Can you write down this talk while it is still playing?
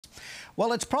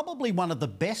Well, it's probably one of the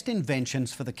best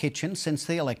inventions for the kitchen since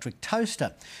the electric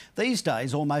toaster. These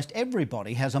days, almost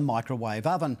everybody has a microwave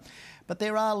oven. But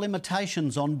there are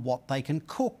limitations on what they can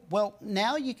cook. Well,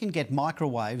 now you can get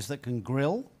microwaves that can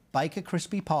grill, bake a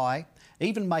crispy pie,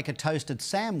 even make a toasted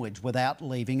sandwich without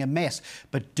leaving a mess.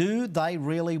 But do they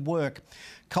really work?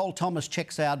 Cole Thomas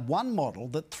checks out one model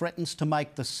that threatens to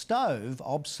make the stove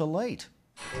obsolete.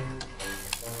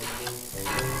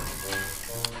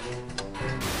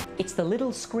 It's the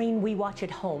little screen we watch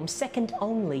at home, second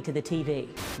only to the TV.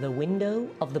 The window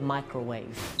of the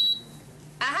microwave.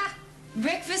 Aha!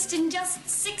 Breakfast in just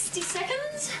 60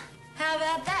 seconds? How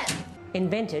about that?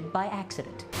 Invented by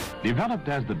accident. Developed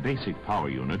as the basic power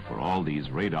unit for all these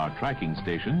radar tracking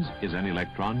stations is an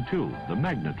electron tube, the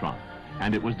magnetron.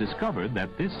 And it was discovered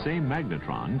that this same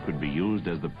magnetron could be used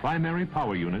as the primary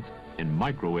power unit in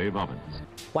microwave ovens.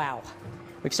 Wow,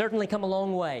 we've certainly come a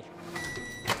long way.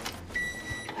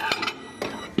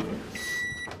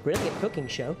 Brilliant cooking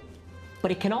show. But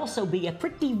it can also be a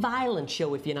pretty violent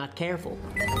show if you're not careful.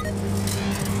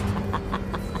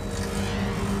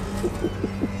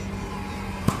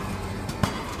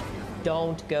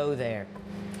 Don't go there.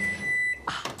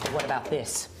 What about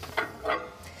this?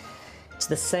 It's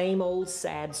the same old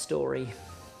sad story.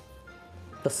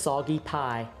 The soggy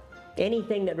pie.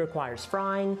 Anything that requires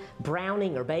frying,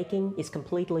 browning, or baking is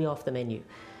completely off the menu.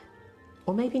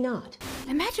 Or maybe not.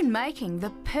 Imagine making the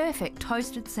perfect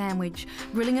toasted sandwich,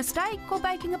 grilling a steak or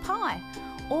baking a pie,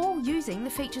 all using the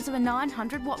features of a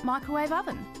 900-watt microwave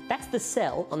oven. That's the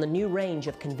sell on the new range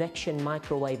of Convection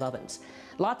microwave ovens.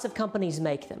 Lots of companies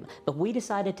make them, but we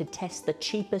decided to test the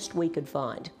cheapest we could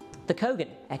find. The Kogan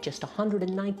at just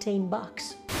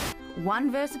 $119.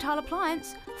 One versatile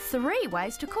appliance, 3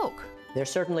 ways to cook. They're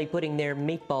certainly putting their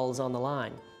meatballs on the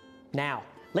line. Now,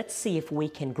 let's see if we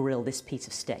can grill this piece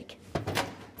of steak.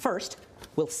 First,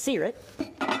 we'll sear it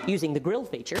using the grill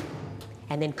feature,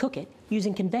 and then cook it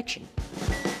using convection.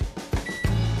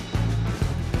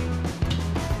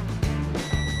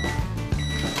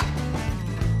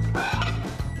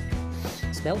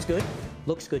 Smells good,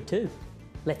 looks good too.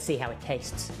 Let's see how it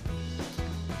tastes.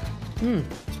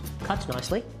 Cuts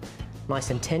nicely,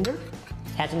 nice and tender.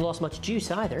 Hasn't lost much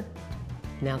juice either.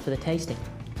 Now for the tasting.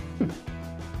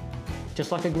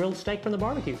 Just like a grilled steak from the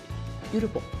barbecue.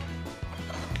 Beautiful.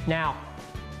 Now,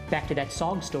 back to that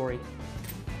SOG story.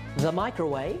 The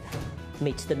microwave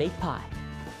meets the meat pie.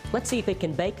 Let's see if it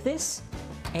can bake this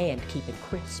and keep it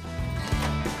crisp.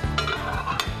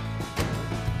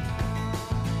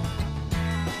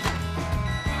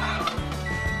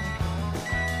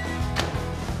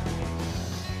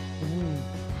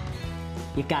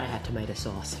 You've got to have tomato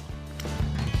sauce.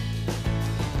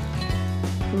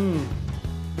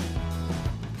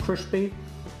 Crispy,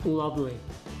 lovely.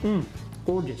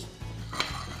 Gorgeous.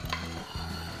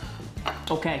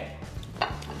 Okay,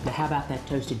 now how about that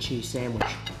toasted cheese sandwich?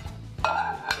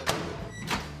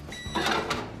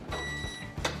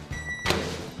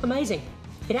 Amazing.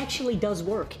 It actually does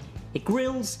work. It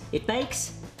grills, it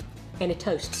bakes, and it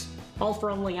toasts. All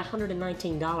for only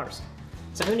 $119.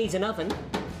 So who needs an oven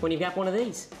when you've got one of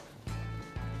these?